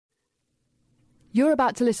You're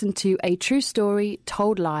about to listen to a true story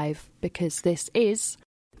told live because this is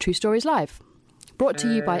True Stories Live. Brought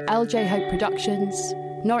to you by LJ Hope Productions,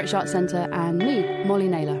 Norwich Arts Centre and me, Molly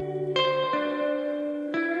Naylor.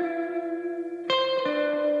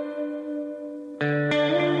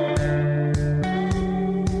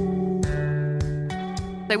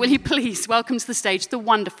 So will you please welcome to the stage the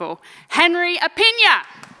wonderful Henry Appiah.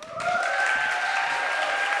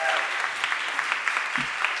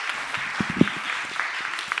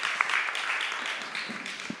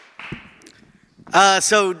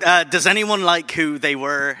 Does anyone like who they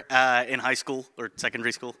were in high school or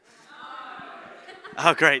secondary school?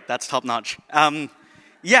 Oh, great. That's top notch. I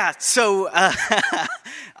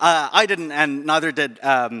didn't, and neither did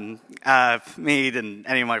Mead and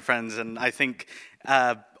any of my friends. And I think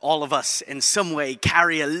all of us in some way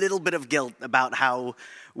carry a little bit of guilt about how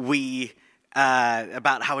we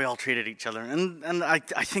all treated each other. And I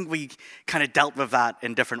think we kind of dealt with that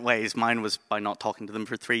in different ways. Mine was by not talking to them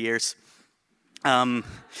for 3 years.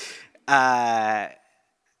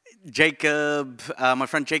 Jacob, my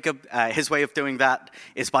friend Jacob, his way of doing that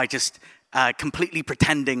is by just completely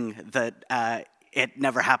pretending that it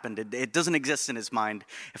never happened. It doesn't exist in his mind.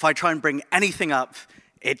 If I try and bring anything up,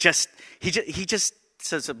 he just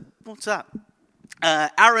says, "What's that?"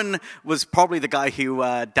 Aaron was probably the guy who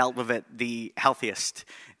dealt with it the healthiest.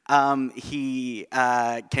 He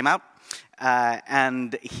came out.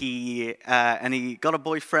 And he got a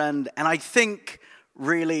boyfriend, and I think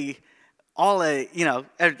really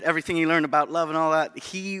everything he learned about love and all that,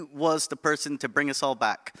 he was the person to bring us all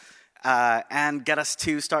back and get us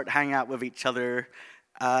to start hanging out with each other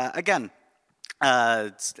again.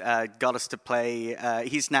 Got us to play.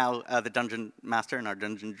 He's now the dungeon master in our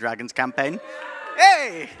Dungeons & Dragons campaign.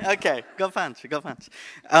 Hey, okay, got fans.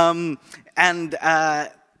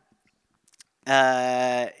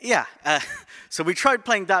 So we tried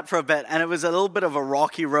playing that for a bit, and it was a little bit of a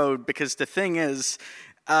rocky road because the thing is,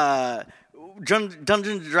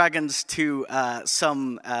 Dungeons & Dragons to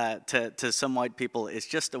some white people is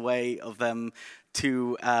just a way of them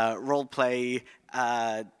to role play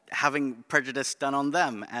having prejudice done on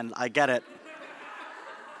them, and I get it.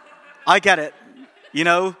 You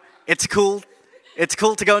know, it's cool. It's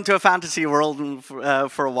cool to go into a fantasy world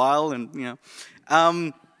for a while, and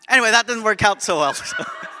Anyway, that didn't work out so well.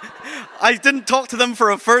 I didn't talk to them for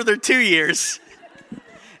a further 2 years.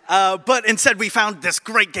 But instead, we found this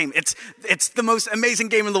great game. It's the most amazing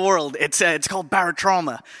game in the world. It's called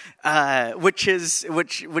Barotrauma, which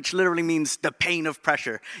literally means the pain of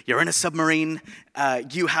pressure. You're in a submarine.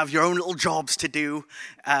 You have your own little jobs to do,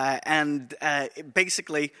 and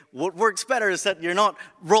basically, what works better is that you're not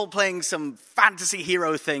role playing some fantasy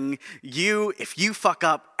hero thing. If you fuck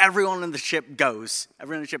up, everyone on the ship goes.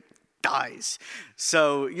 Everyone on the ship dies.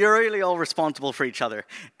 So you're really all responsible for each other,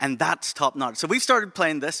 and that's top notch. So we've started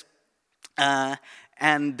playing this,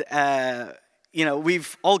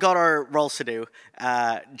 we've all got our roles to do.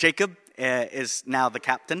 Jacob is now the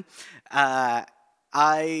captain.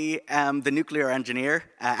 I am the nuclear engineer.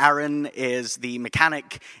 Aaron is the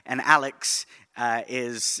mechanic, and Alex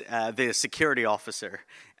is the security officer.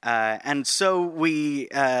 And so we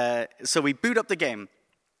boot up the game.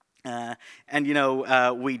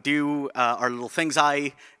 We do our little things.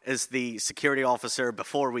 I, as the security officer,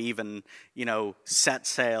 before we even, set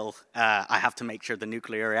sail, I have to make sure the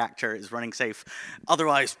nuclear reactor is running safe.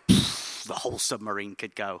 Otherwise, the whole submarine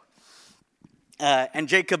could go. And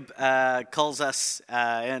Jacob calls us,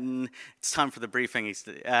 and it's time for the briefing. He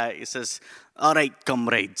says, "All right,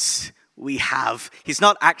 comrades, he's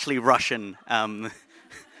not actually Russian.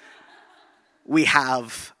 We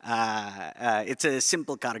have, it's a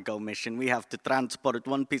simple cargo mission. We have to transport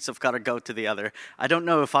one piece of cargo to the other." I don't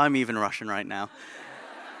know if I'm even Russian right now.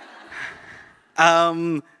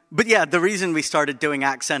 But yeah, the reason we started doing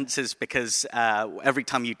accents is because every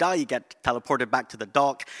time you die, you get teleported back to the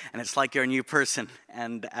dock, and it's like you're a new person.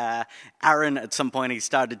 And Aaron, at some point, he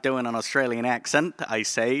started doing an Australian accent, I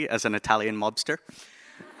say, as an Italian mobster.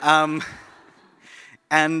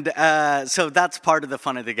 So that's part of the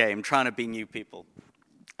fun of the game, trying to be new people.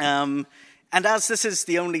 And as this is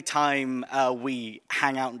the only time we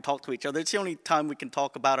hang out and talk to each other, it's the only time we can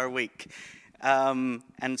talk about our week.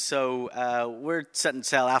 So we're setting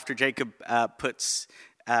sail after Jacob puts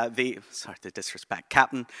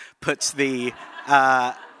Captain puts the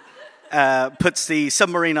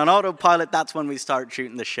submarine on autopilot. That's when we start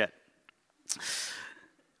shooting the shit.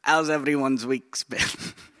 How's everyone's week's been?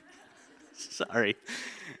 Sorry.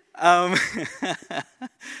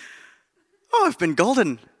 I've been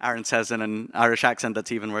golden, Aaron says in an Irish accent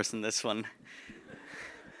that's even worse than this one.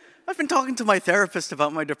 I've been talking to my therapist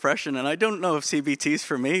about my depression, and I don't know if CBT's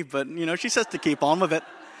for me, but, she says to keep on with it.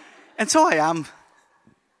 And so I am.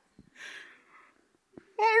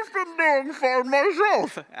 I've been doing fine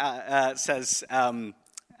myself, says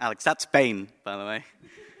Alex. That's Bane, by the way.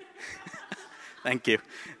 Thank you.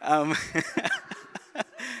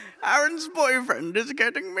 Aaron's boyfriend is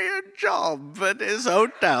getting me a job at his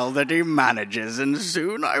hotel that he manages, and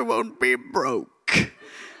soon I won't be broke.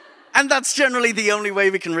 And that's generally the only way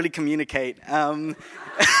we can really communicate. That's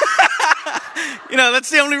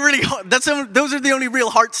the only really. Those are the only real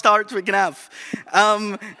heart starts we can have.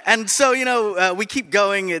 And so we keep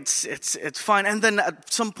going. It's fine. And then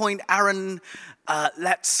at some point, Aaron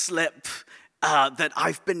lets slip that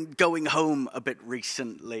I've been going home a bit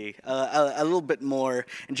recently, a little bit more.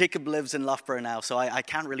 And Jacob lives in Loughborough now, so I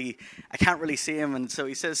can't really see him. And so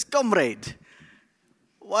he says, "Comrade,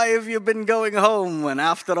 why have you been going home when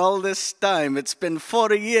after all this time, it's been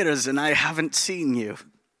 4 years and I haven't seen you?"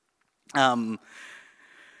 And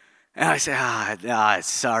I say,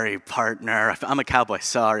 sorry, partner. I'm a cowboy.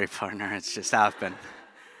 Sorry, partner. It's just happened.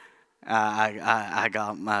 I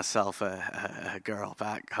got myself a girl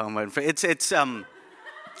back home. It's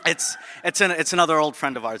another old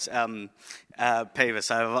friend of ours,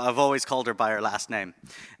 Pavis. I've always called her by her last name,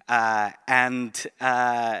 so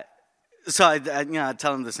I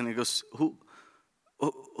tell him this, and he goes, "Who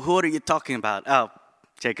are you talking about?" Oh,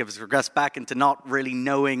 Jacob has regressed back into not really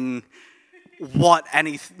knowing what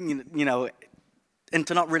anything,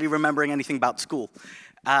 into not really remembering anything about school,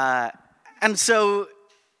 and so.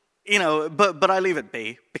 But I leave it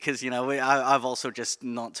be because I've also just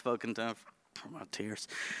not spoken to him for about 2 years,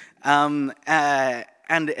 and it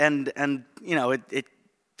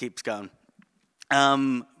keeps going.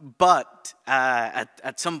 But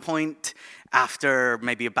at some point, after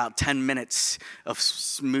maybe about 10 minutes of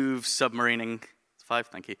smooth submarining, 5,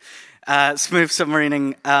 thank you, smooth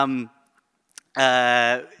submarining,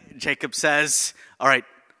 Jacob says, "All right,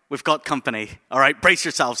 we've got company. All right, brace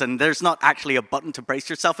yourselves." And there's not actually a button to brace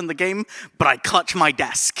yourself in the game, but I clutch my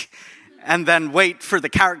desk and then wait for the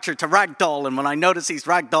character to ragdoll. And when I notice he's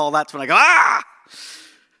ragdoll, that's when I go, "Ah!"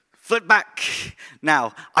 Flip back.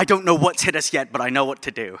 Now, I don't know what's hit us yet, but I know what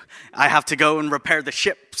to do. I have to go and repair the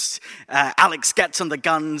ships. Alex gets on the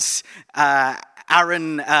guns.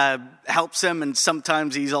 Aaron helps him, and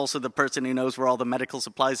sometimes he's also the person who knows where all the medical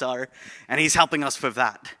supplies are, and he's helping us with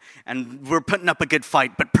that. And we're putting up a good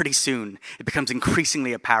fight, but pretty soon it becomes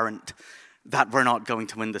increasingly apparent that we're not going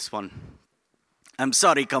to win this one. "I'm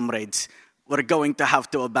sorry, comrades. We're going to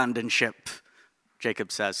have to abandon ship,"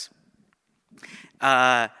 Jacob says.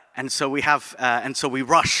 And so we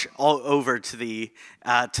rush all over to the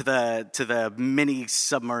mini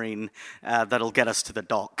submarine that'll get us to the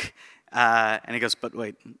dock. And he goes, "But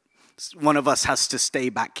wait, one of us has to stay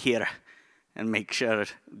back here and make sure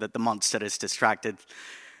that the monster is distracted."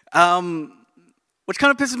 Which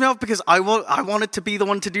kind of pisses me off because I wanted to be the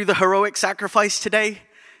one to do the heroic sacrifice today.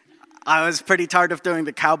 I was pretty tired of doing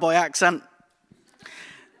the cowboy accent.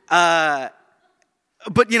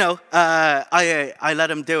 But I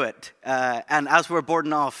let him do it. And as we're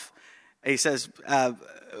boarding off, he says,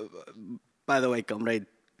 "By the way, comrade,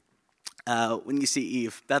 when you see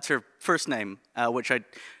Eve," that's her first name, which I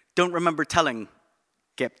don't remember telling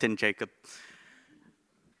Captain Jacob.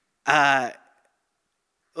 "Well,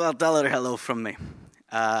 tell her hello from me."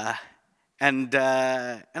 And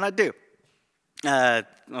I do. A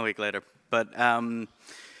week later. But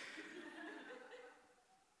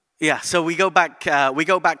so we go back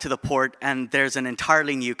to the port, and there's an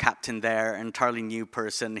entirely new captain there, an entirely new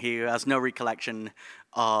person. He has no recollection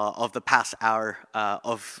of the past hour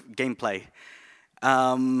of gameplay.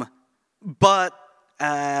 But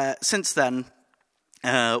since then,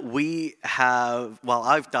 I've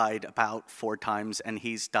died about 4 times, and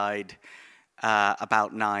he's died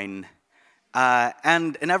about 9.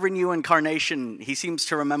 And in every new incarnation, he seems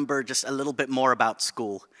to remember just a little bit more about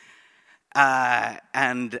school. At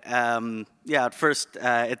first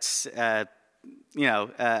it's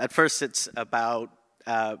about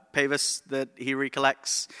Pavis that he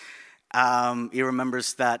recollects. He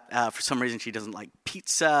remembers that for some reason she doesn't like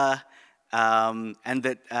pizza, and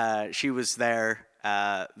that she was there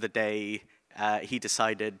the day he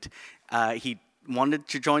decided he wanted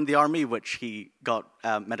to join the army, which he got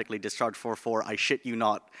medically discharged for, I shit you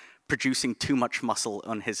not, producing too much muscle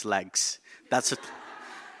on his legs. That's the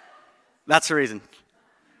reason.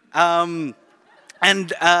 Should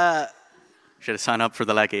have signed up for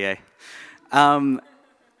the leggy, eh?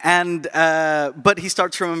 But he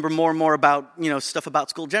starts to remember more and more about, stuff about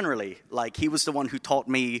school generally. Like, he was the one who taught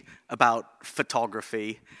me about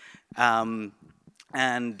photography.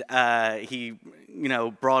 and he,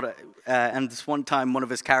 brought. And this one time, one of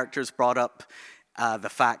his characters brought up the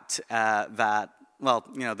fact that,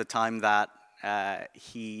 the time that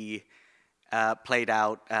he played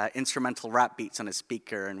out instrumental rap beats on his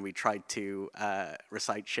speaker, and we tried to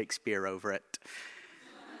recite Shakespeare over it.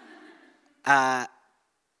 And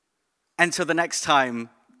so the next time,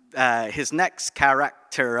 his next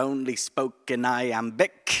character only spoke in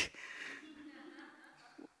iambic,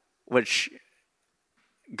 which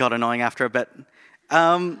got annoying after a bit.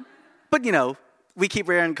 But, we keep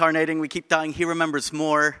reincarnating, we keep dying. He remembers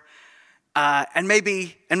more. And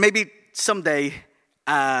maybe someday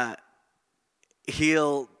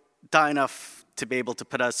he'll die enough to be able to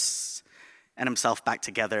put us and himself back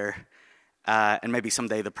together. And maybe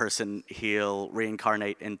someday the person he'll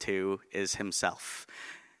reincarnate into is himself.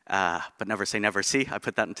 But never say never. See, I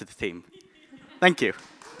put that into the theme. Thank you.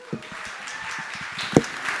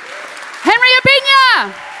 Henry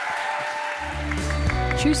Abinya!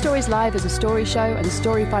 True Stories Live is a story show and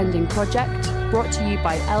story-finding project brought to you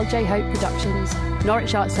by LJ Hope Productions,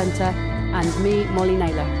 Norwich Arts Centre, and me, Molly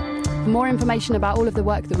Naylor. For more information about all of the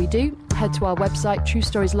work that we do, head to our website,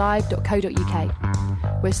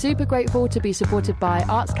 truestorieslive.co.uk. We're super grateful to be supported by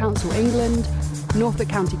Arts Council England, Norfolk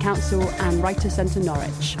County Council, and Writers' Centre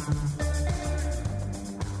Norwich.